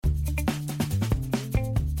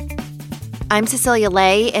I'm Cecilia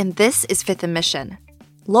Lay, and this is Fifth and Mission.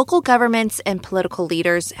 Local governments and political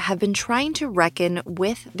leaders have been trying to reckon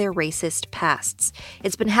with their racist pasts.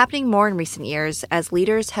 It's been happening more in recent years as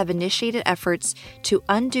leaders have initiated efforts to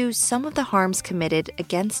undo some of the harms committed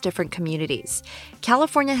against different communities.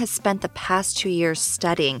 California has spent the past 2 years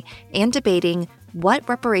studying and debating what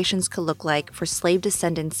reparations could look like for slave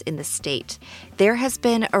descendants in the state. There has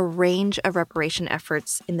been a range of reparation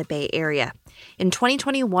efforts in the Bay Area. In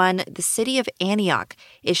 2021, the city of Antioch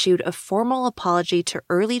issued a formal apology to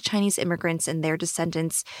early Chinese immigrants and their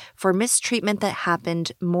descendants for mistreatment that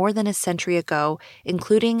happened more than a century ago,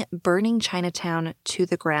 including burning Chinatown to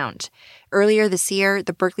the ground. Earlier this year,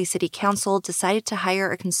 the Berkeley City Council decided to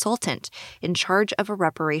hire a consultant in charge of a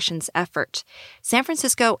reparations effort. San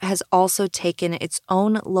Francisco has also taken its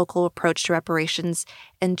own local approach to reparations,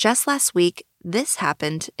 and just last week, this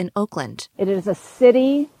happened in Oakland. It is a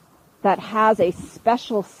city that has a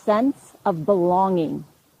special sense of belonging,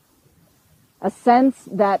 a sense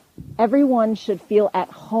that everyone should feel at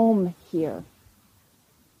home here.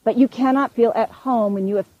 But you cannot feel at home when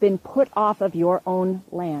you have been put off of your own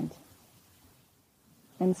land.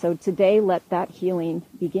 And so today, let that healing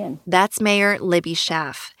begin. That's Mayor Libby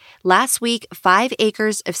Schaaf. Last week, 5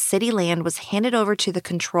 acres of city land was handed over to the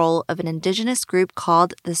control of an indigenous group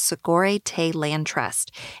called the Sogorea Te Land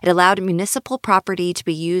Trust. It allowed municipal property to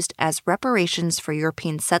be used as reparations for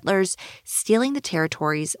European settlers stealing the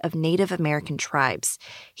territories of Native American tribes.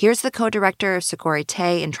 Here's the co-director of Sogorea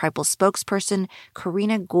Te and tribal spokesperson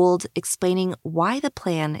Karina Gould explaining why the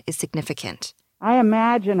plan is significant. I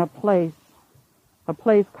imagine a place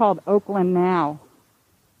called Oakland now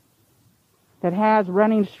that has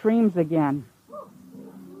running streams again.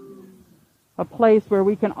 A place where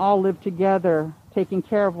we can all live together, taking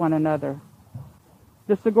care of one another.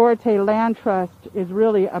 The Sogorea Te Land Trust is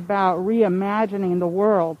really about reimagining the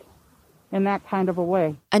world in that kind of a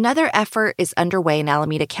way. Another effort is underway in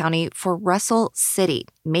Alameda County for Russell City.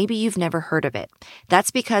 Maybe you've never heard of it.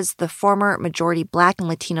 That's because the former majority Black and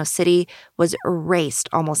Latino city was erased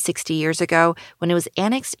almost 60 years ago when it was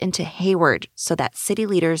annexed into Hayward so that city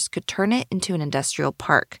leaders could turn it into an industrial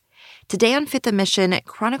park. Today on Fifth and Mission,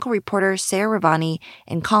 Chronicle reporter Sarah Ravani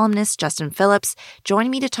and columnist Justin Phillips join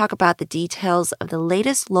me to talk about the details of the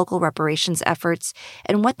latest local reparations efforts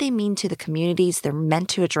and what they mean to the communities they're meant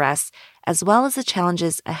to address, as well as the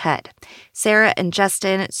challenges ahead. Sarah and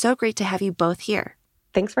Justin, so great to have you both here.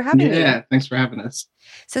 Thanks for having me. Yeah, thanks for having us.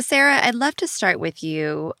 So, Sarah, I'd love to start with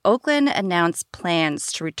you. Oakland announced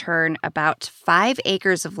plans to return about 5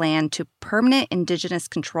 acres of land to permanent indigenous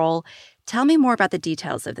control. Tell me more about the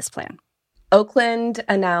details of this plan. Oakland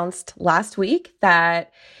announced last week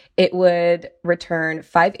that it would return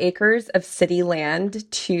 5 acres of city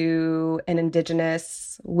land to an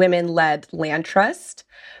indigenous women-led land trust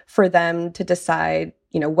for them to decide,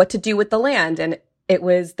 what to do with the land. And it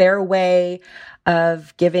was their way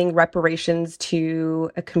of giving reparations to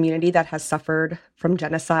a community that has suffered from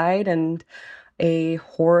genocide and a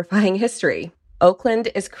horrifying history. Oakland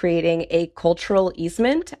is creating a cultural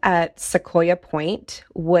easement at Sequoia Point,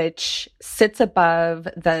 which sits above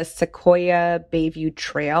the Sequoia Bayview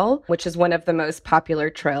Trail, which is one of the most popular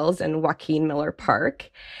trails in Joaquin Miller Park.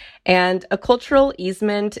 And a cultural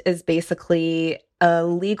easement is basically a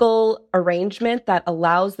legal arrangement that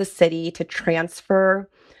allows the city to transfer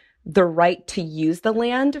the right to use the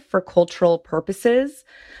land for cultural purposes.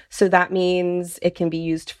 So that means it can be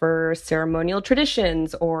used for ceremonial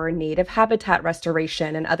traditions or native habitat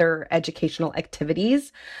restoration and other educational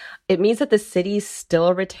activities. It means that the city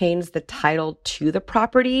still retains the title to the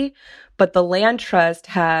property, but the land trust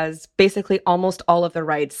has basically almost all of the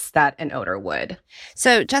rights that an owner would.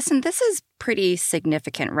 So, Justin, this is pretty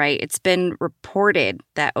significant, right? It's been reported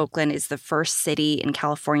that Oakland is the first city in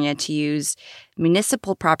California to use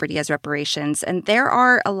municipal property as reparations, and there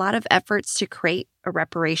are a lot of efforts to create a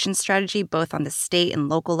reparations strategy both on the state and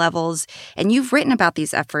local levels, and you've written about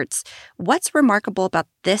these efforts. What's remarkable about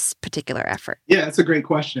this particular effort? Yeah, it's a great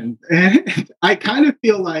question. And I kind of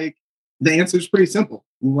feel like the answer is pretty simple.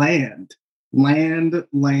 Land. Like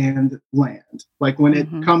when it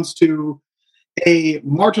comes to a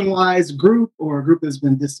marginalized group or a group that's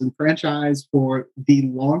been disenfranchised for the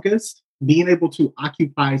longest, being able to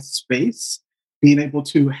occupy space, being able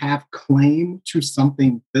to have claim to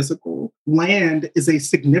something physical, land is a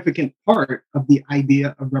significant part of the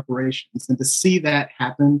idea of reparations. And to see that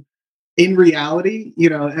happen in reality,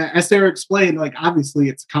 as Sarah explained, obviously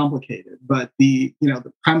it's complicated, but the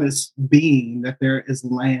premise being that there is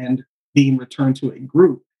land being returned to a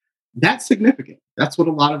group that's significant. That's what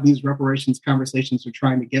a lot of these reparations conversations are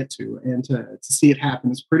trying to get to. And to see it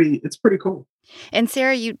happen is it's pretty cool. And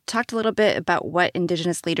Sarah, you talked a little bit about what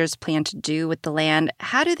Indigenous leaders plan to do with the land.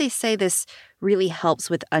 How do they say this really helps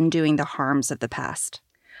with undoing the harms of the past?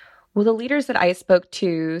 Well, the leaders that I spoke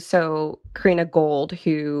to, so Karina Gold,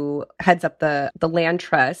 who heads up the land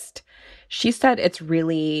trust, she said it's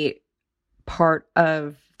really part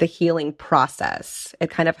of the healing process. It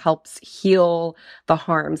kind of helps heal the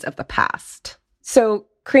harms of the past. So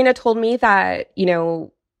Karina told me that,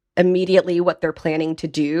 immediately what they're planning to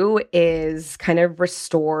do is kind of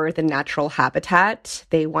restore the natural habitat.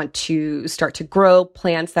 They want to start to grow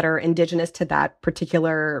plants that are indigenous to that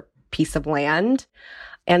particular piece of land.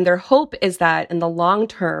 And their hope is that in the long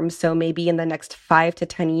term, so maybe in the next 5 to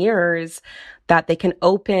 10 years, that they can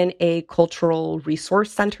open a cultural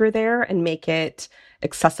resource center there and make it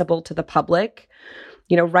accessible to the public.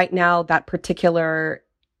 Right now, that particular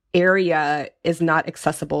area is not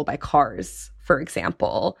accessible by cars, for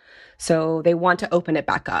example. So they want to open it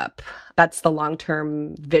back up. That's the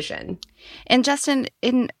long-term vision. And Justin,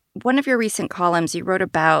 in one of your recent columns, you wrote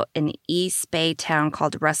about an East Bay town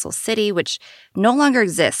called Russell City, which no longer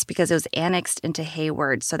exists because it was annexed into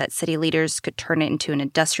Hayward so that city leaders could turn it into an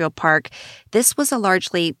industrial park. This was a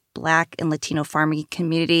largely Black and Latino farming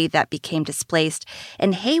community that became displaced,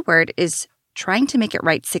 and Hayward is trying to make it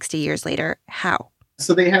right 60 years later. How?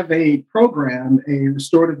 So they have a program, a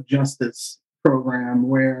restorative justice program,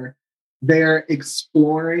 where they're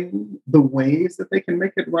exploring the ways that they can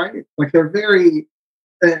make it right. Like they're very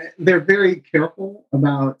careful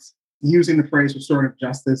about using the phrase restorative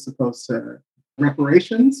justice opposed to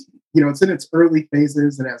reparations. It's in its early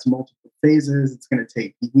phases. It has multiple phases. It's going to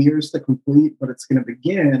take years to complete, but it's going to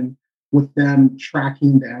begin with them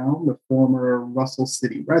tracking down the former Russell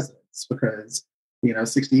City residents because,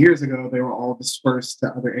 60 years ago, they were all dispersed to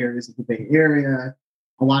other areas of the Bay Area.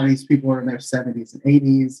 A lot of these people are in their 70s and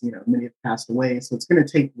 80s. Many have passed away. So it's going to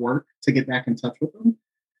take work to get back in touch with them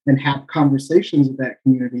and have conversations with that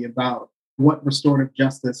community about what restorative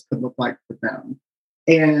justice could look like for them.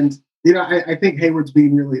 And, I think Hayward's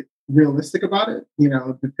being really realistic about it,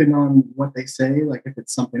 depending on what they say, like if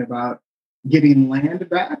it's something about getting land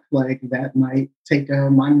back, like that might take a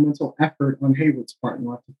monumental effort on Hayward's part and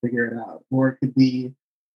we'll have to figure it out. Or it could be,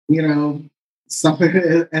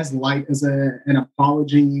 something as light as an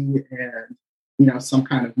apology and, some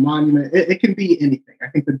kind of monument. It can be anything. I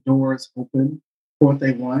think the door is open for what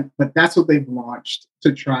they want, but that's what they've launched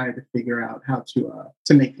to try to figure out how to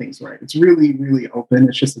make things right. It's really, really open.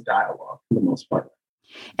 It's just a dialogue for the most part.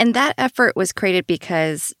 And that effort was created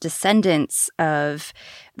because descendants of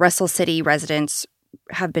Russell City residents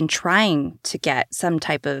have been trying to get some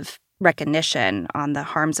type of recognition on the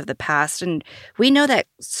harms of the past. And we know that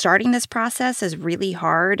starting this process is really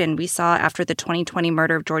hard. And we saw after the 2020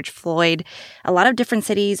 murder of George Floyd, a lot of different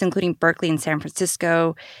cities, including Berkeley and San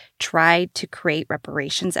Francisco, tried to create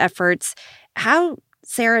reparations efforts. How,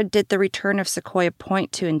 Sarah, did the return of Sequoia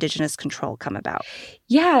Point to Indigenous control come about?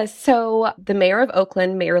 Yeah, so the mayor of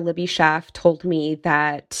Oakland, Mayor Libby Schaaf, told me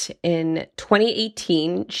that in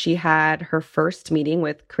 2018, she had her first meeting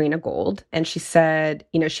with Karina Gold. And she said,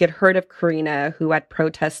 she had heard of Karina, who had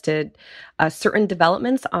protested certain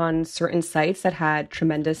developments on certain sites that had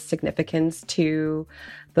tremendous significance to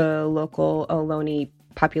the local Ohlone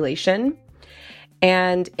population.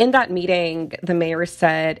 And in that meeting, the mayor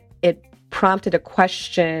said it prompted a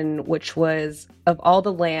question, which was, of all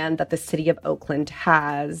the land that the city of Oakland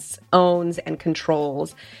owns and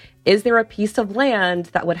controls, is there a piece of land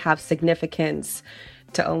that would have significance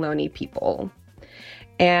to Ohlone people?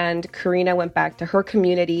 And Karina went back to her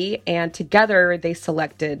community, and together they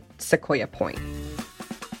selected Sequoia Point.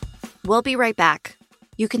 We'll be right back.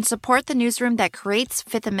 You can support the newsroom that creates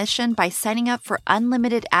Fifth and Mission by signing up for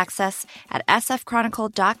unlimited access at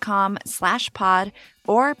sfchronicle.com/pod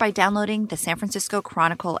or by downloading the San Francisco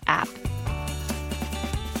Chronicle app.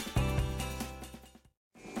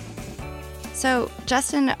 So,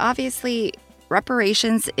 Justin, obviously,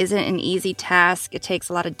 reparations isn't an easy task. It takes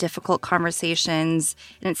a lot of difficult conversations.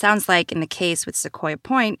 And it sounds like in the case with Sequoia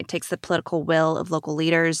Point, it takes the political will of local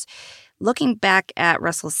leaders. Looking back at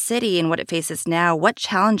Russell City and what it faces now, what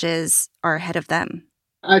challenges are ahead of them?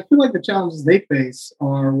 I feel like the challenges they face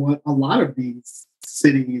are what a lot of these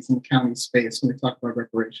cities and counties face when we talk about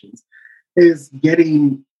reparations, is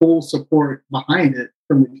getting full support behind it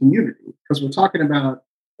from the community. Because we're talking about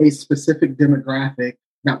a specific demographic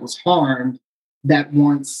that was harmed that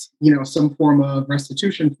wants, some form of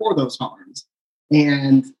restitution for those harms.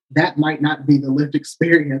 And that might not be the lived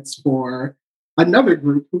experience for another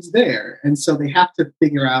group who's there. And so they have to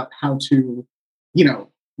figure out how to,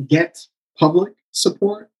 get public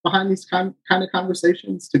support behind these kind of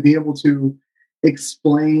conversations, to be able to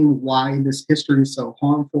explain why this history is so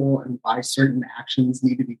harmful and why certain actions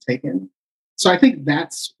need to be taken. So I think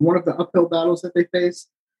that's one of the uphill battles that they face.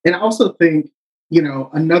 And I also think,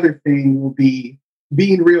 another thing will be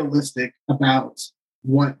being realistic about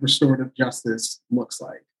what restorative justice looks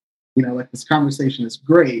like. Like, this conversation is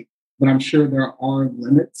great, but I'm sure there are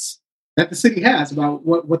limits that the city has about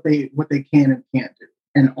what they can and can't do.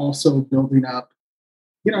 And also building up,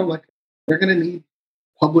 like, they're going to need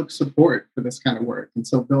public support for this kind of work. And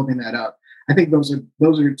so building that up, I think those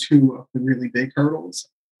are two of the really big hurdles.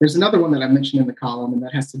 There's another one that I mentioned in the column, and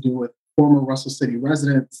that has to do with former Russell City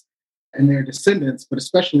residents and their descendants, but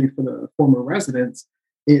especially for the former residents,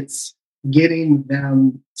 it's getting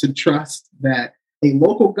them to trust that a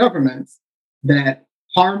local government that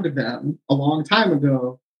harmed them a long time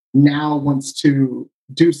ago now wants to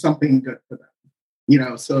do something good for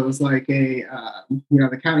them. So it was like the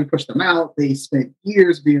county pushed them out. They spent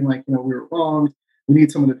years being like, we were wrong. We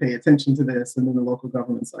need someone to pay attention to this. And then the local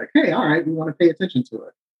government's like, hey, all right, we want to pay attention to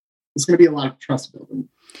it. It's going to be a lot of trust building.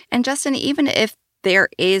 And Justin, even if there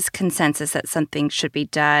is consensus that something should be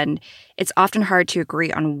done, it's often hard to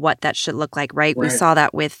agree on what that should look like, right? We saw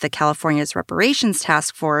that with the California's Reparations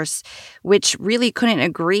Task Force, which really couldn't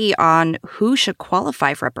agree on who should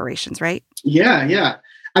qualify for reparations, right? Yeah.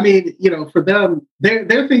 I mean, for them,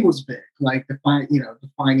 their thing was big, like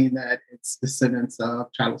defining that it's descendants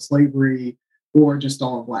of chattel slavery or just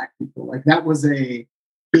all Black people. Like, that was a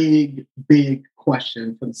big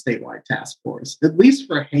question for the statewide task force. At least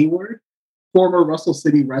for Hayward, former Russell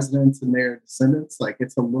City residents and their descendants, like,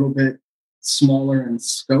 it's a little bit smaller in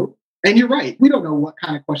scope. And you're right, we don't know what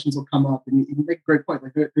kind of questions will come up. And you make a great point.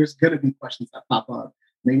 Like, there's going to be questions that pop up.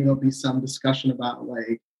 Maybe there'll be some discussion about,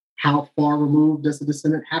 like, how far removed does a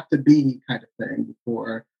descendant have to be, kind of thing,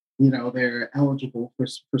 before they're eligible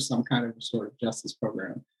for some kind of restorative justice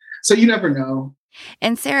program. So you never know.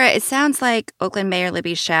 And Sarah, it sounds like Oakland Mayor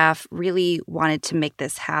Libby Schaaf really wanted to make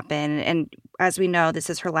this happen. And as we know,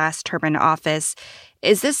 this is her last term in office.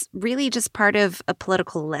 Is this really just part of a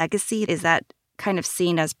political legacy? Is that kind of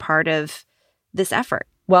seen as part of this effort?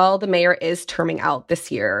 Well, the mayor is terming out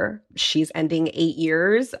this year. She's ending 8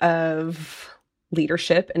 years of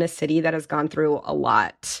leadership in a city that has gone through a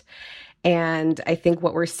lot. And I think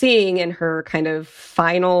what we're seeing in her kind of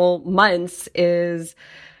final months is,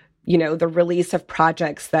 the release of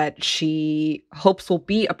projects that she hopes will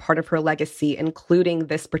be a part of her legacy, including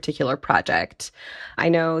this particular project. I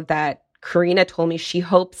know that Karina told me she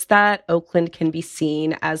hopes that Oakland can be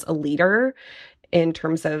seen as a leader in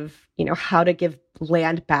terms of, how to give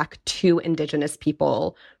land back to Indigenous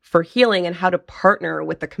people for healing and how to partner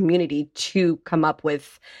with the community to come up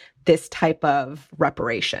with this type of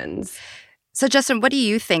reparations. So, Justin, what do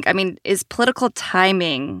you think? I mean, is political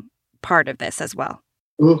timing part of this as well?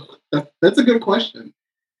 Oh, that's a good question.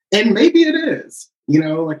 And maybe it is.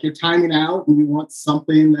 Like, you're timing out and you want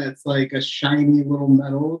something that's like a shiny little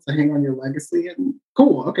medal to hang on your legacy. And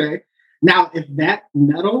cool, okay. Now, if that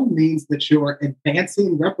medal means that you're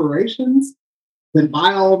advancing reparations, then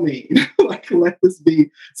by all means, like, let this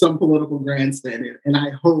be some political grandstanding. And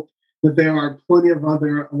I hope that there are plenty of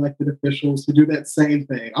other elected officials who do that same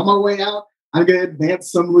thing. On my way out, I'm going to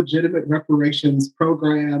advance some legitimate reparations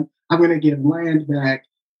program. I'm going to give land back,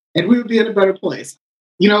 and we would be in a better place.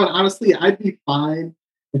 And honestly, I'd be fine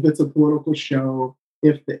if it's a political show,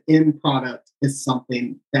 if the end product is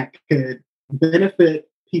something that could benefit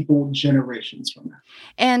people generations from that.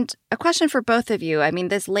 And a question for both of you. I mean,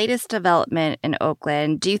 this latest development in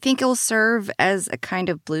Oakland, do you think it will serve as a kind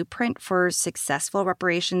of blueprint for successful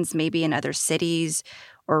reparations, maybe in other cities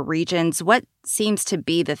or regions? What seems to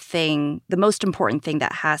be the most important thing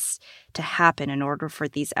that has to happen in order for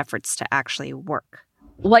these efforts to actually work?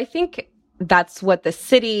 Well, I think that's what the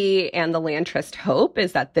city and the Land Trust hope,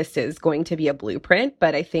 is that this is going to be a blueprint,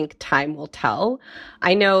 but I think time will tell.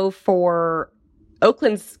 I know for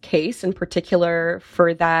Oakland's case in particular,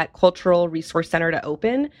 for that cultural resource center to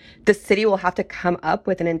open, the city will have to come up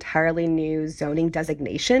with an entirely new zoning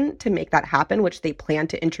designation to make that happen, which they plan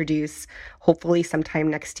to introduce hopefully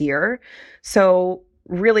sometime next year. So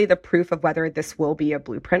really the proof of whether this will be a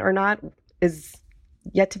blueprint or not is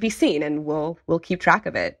yet to be seen, and we'll keep track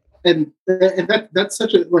of it. And that's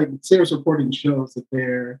such a, like, Sarah's reporting shows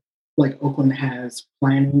that Oakland has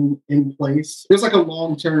planning in place. There's like a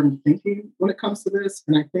long-term thinking when it comes to this.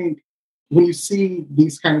 And I think when you see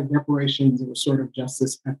these kind of reparations and restorative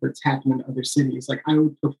justice efforts happen in other cities, like, I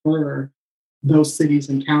would prefer those cities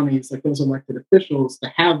and counties, like those elected officials,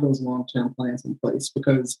 to have those long-term plans in place,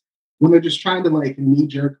 because when they're just trying to, like,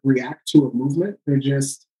 knee-jerk react to a movement, they're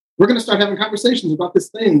just we're going to start having conversations about this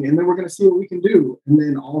thing, and then we're going to see what we can do. And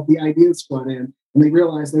then all of the ideas flood in, and they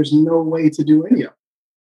realize there's no way to do any of it.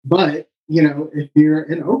 But, if you're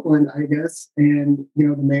in Oakland, I guess, and,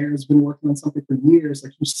 the mayor has been working on something for years,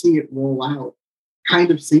 like you see it roll out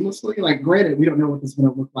kind of seamlessly. Like, granted, we don't know what this is going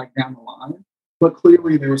to look like down the line, but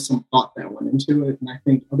clearly there was some thought that went into it. And I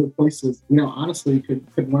think other places, honestly could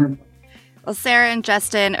learn from it. Well, Sarah and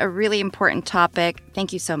Justin, a really important topic.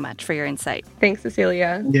 Thank you so much for your insight. Thanks,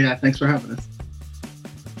 Cecilia. Yeah, thanks for having us.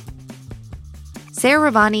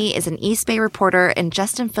 Sarah Ravani is an East Bay reporter, and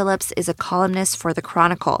Justin Phillips is a columnist for The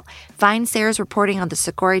Chronicle. Find Sarah's reporting on the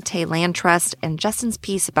Sogorea Te Land Trust and Justin's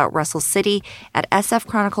piece about Russell City at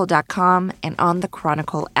sfchronicle.com and on the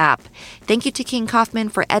Chronicle app. Thank you to King Kaufman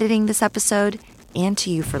for editing this episode, and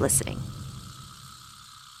to you for listening.